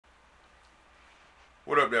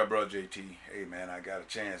What up there, bro, JT? Hey, man, I got a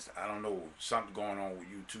chance. I don't know, something going on with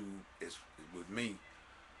YouTube. It's with me.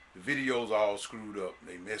 The videos all screwed up.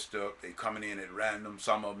 They messed up. They coming in at random.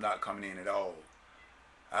 Some of them not coming in at all.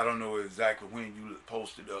 I don't know exactly when you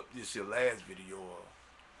posted up this your last video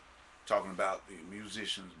talking about the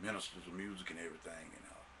musicians, ministers of music, and everything. And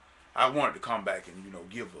I wanted to come back and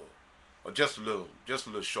give just a little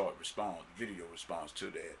short response, video response to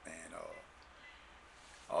that. And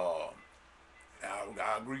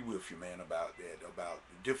I agree with you, man, about that, about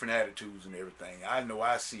the different attitudes and everything. I know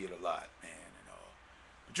I see it a lot, man.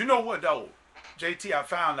 But you know what, though, JT, I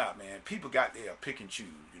found out, man, people got their pick and choose,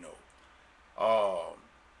 Uh,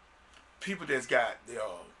 people that's got their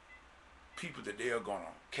people that they're going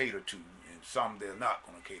to cater to and some they're not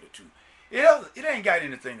going to cater to. It ain't got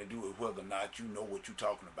anything to do with whether or not you know what you're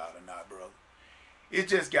talking about or not, brother. It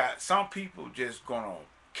just got some people just going to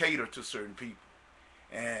cater to certain people.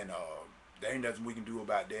 And there ain't nothing we can do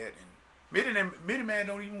about that. And many man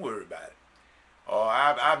don't even worry about it.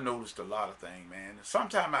 I've noticed a lot of things, man.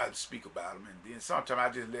 Sometimes I speak about them, and then sometimes I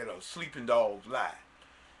just let a sleeping dogs lie.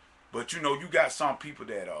 But you got some people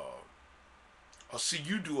that see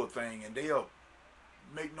you do a thing, and they'll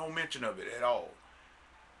make no mention of it at all.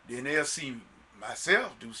 Then they'll see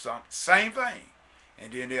myself do something, same thing,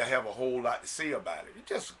 and then they'll have a whole lot to say about it. It's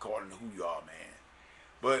just according to who you are, man.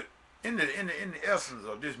 But in the essence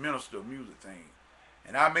of this minister of music thing,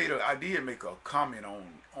 and I did make a comment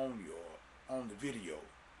on the video.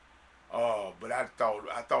 But I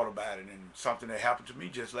thought about it and something that happened to me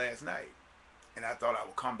just last night, and I thought I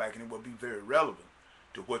would come back and it would be very relevant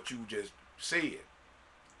to what you just said.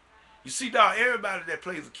 You see, dog, everybody that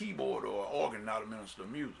plays a keyboard or an organ not a minister of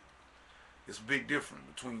music. It's a big difference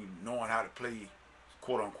between knowing how to play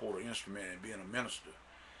quote unquote an instrument and being a minister.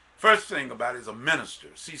 First thing about it is a minister.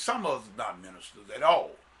 See, some of us are not ministers at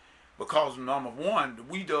all. Because number one,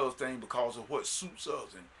 we does things because of what suits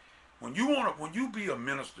us. And when you be a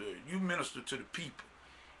minister, you minister to the people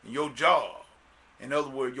in your job. In other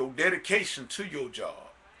words, your dedication to your job.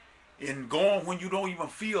 In going when you don't even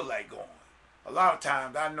feel like going. A lot of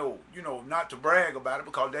times I know, not to brag about it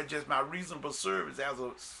because that's just my reasonable service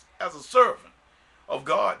as a servant of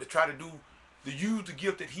God to try to use the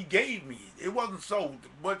gift that He gave me. It wasn't so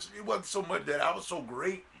much that I was so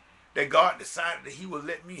great that God decided that He would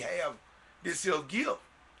let me have this here gift,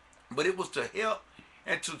 but it was to help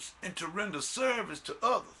and to render service to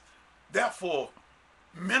others. Therefore,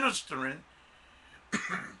 ministering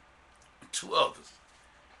to others.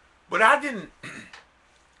 But I didn't.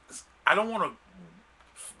 I don't want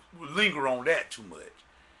to linger on that too much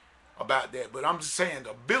about that. But I'm just saying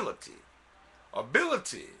ability.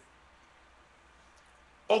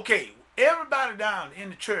 Okay, everybody down in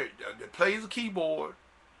the church that plays a keyboard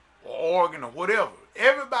or organ or whatever,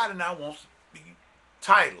 everybody now wants to be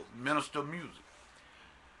titled minister of music.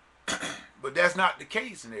 But that's not the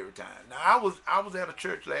case in every time. Now I was at a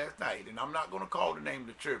church last night, and I'm not going to call the name of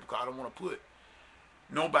the church because I don't want to put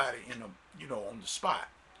nobody in the on the spot.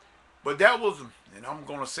 But that was, and I'm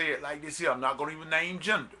going to say it like this here. I'm not going to even name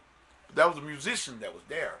gender. But that was a musician that was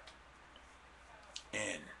there,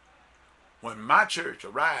 and when my church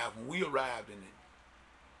arrived, when we arrived in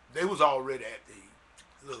it, they was already at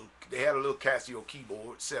the little. They had a little Casio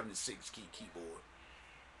keyboard, 76 key keyboard,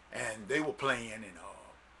 and they were playing, and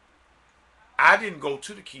I didn't go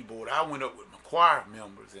to the keyboard. I went up with my choir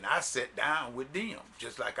members and I sat down with them,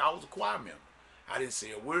 just like I was a choir member. I didn't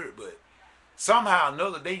say a word, but somehow or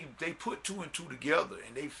another they put two and two together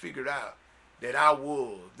and they figured out that I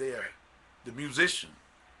was the musician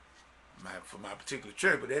for my particular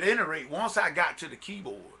church. But at any rate, once I got to the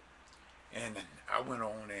keyboard and I went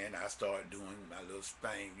on there and I started doing my little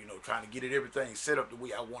thing, trying to get everything set up the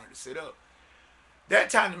way I wanted to set up.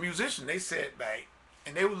 That time the musician, they sat back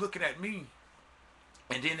and they were looking at me.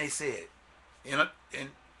 And then they said, and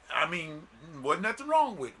I mean, wasn't nothing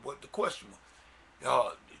wrong with what the question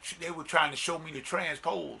was. They were trying to show me the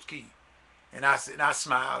transpose key, and I said, and I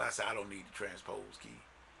smiled. I said, I don't need the transpose key.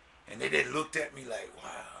 And they just looked at me like,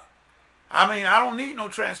 wow. I mean, I don't need no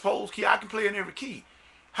transpose key. I can play in every key.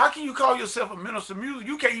 How can you call yourself a minister of music?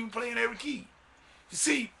 You can't even play in every key. You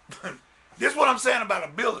see, this is what I'm saying about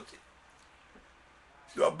ability.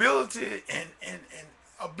 The ability and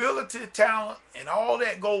ability, talent, and all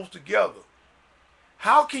that goes together.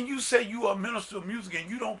 How can you say you are a minister of music and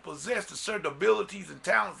you don't possess the certain abilities and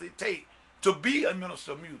talents it takes to be a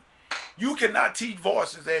minister of music? You cannot teach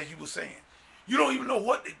voices, as you were saying. You don't even know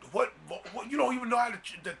what you don't even know how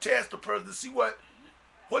to test a person to see what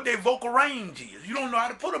their vocal range is. You don't know how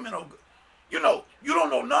to put them in a, you don't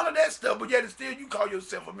know none of that stuff, but yet still you call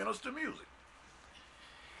yourself a minister of music.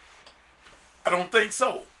 don't think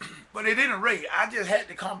so. But at any rate, I just had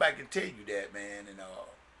to come back and tell you that, man.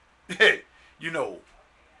 And you know,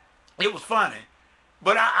 it was funny,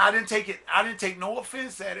 but I didn't take it. I didn't take no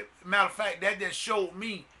offense at it. Matter of fact, that just showed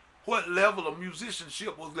me what level of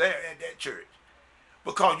musicianship was there at that church.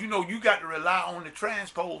 Because you got to rely on the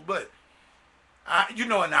transpose. But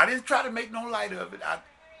and I didn't try to make no light of it.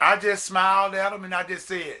 I just smiled at him and I just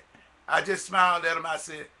smiled at him. I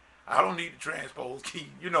said, I don't need the transpose key.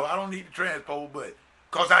 I don't need the transpose, but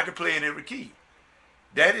because I can play in every key.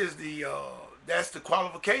 That is that's the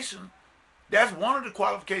qualification. That's one of the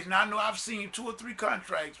qualifications. I know I've seen 2 or 3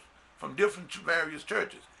 contracts from different various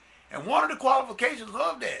churches, and one of the qualifications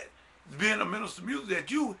of that, being a minister of music,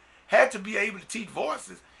 that you had to be able to teach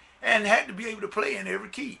voices and had to be able to play in every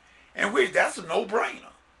key. And which that's a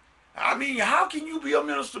no-brainer. I mean, how can you be a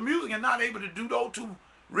minister of music and not able to do those two?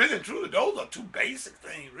 Really and truly, those are 2 basic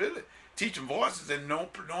things. Really, teaching voices and knowing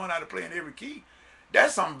how to play in every key.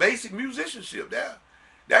 That's some basic musicianship there.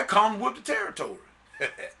 That comes with the territory.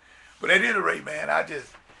 But at any rate, man, I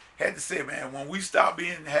just had to say, man, when we stop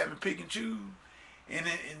having pick and choose, and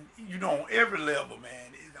on every level,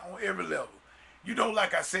 man, on every level,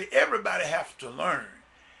 like I say, everybody has to learn.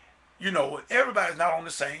 Everybody's not on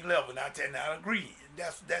the same level. Not agree.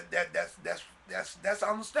 That's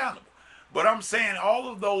understandable. But I'm saying all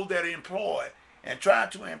of those that are employed and trying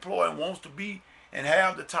to employ and wants to be and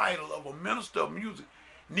have the title of a minister of music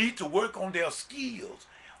need to work on their skills,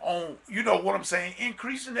 on what I'm saying,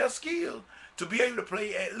 increasing their skills to be able to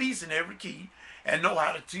play at least in every key and know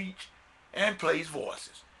how to teach and place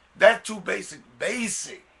voices. That's 2 basic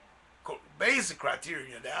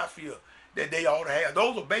criteria that I feel that they ought to have.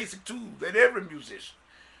 Those are basic tools that every musician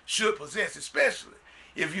should possess, especially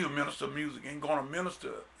if you're a minister of music and going to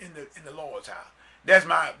minister in the Lord's house. That's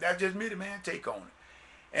just me, man, take on it.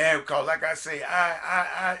 And because, like I say,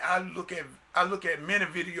 I look at many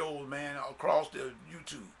videos, man, across the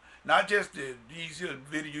YouTube, not just these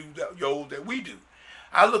videos that we do.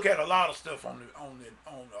 I look at a lot of stuff on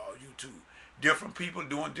YouTube. Different people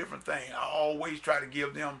doing different things. I always try to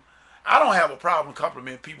give them. I don't have a problem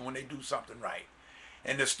complimenting people when they do something right.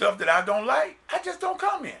 And the stuff that I don't like, I just don't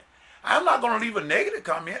comment. I'm not going to leave a negative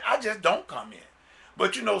comment. I just don't comment.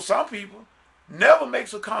 But some people never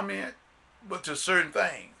makes a comment but to certain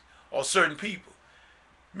things or certain people.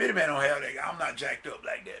 Many man don't have that. I'm not jacked up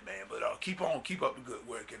like that, man. But keep up the good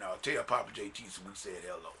work, and I'll tell Papa JT so we said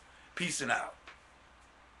hello. Peace and out.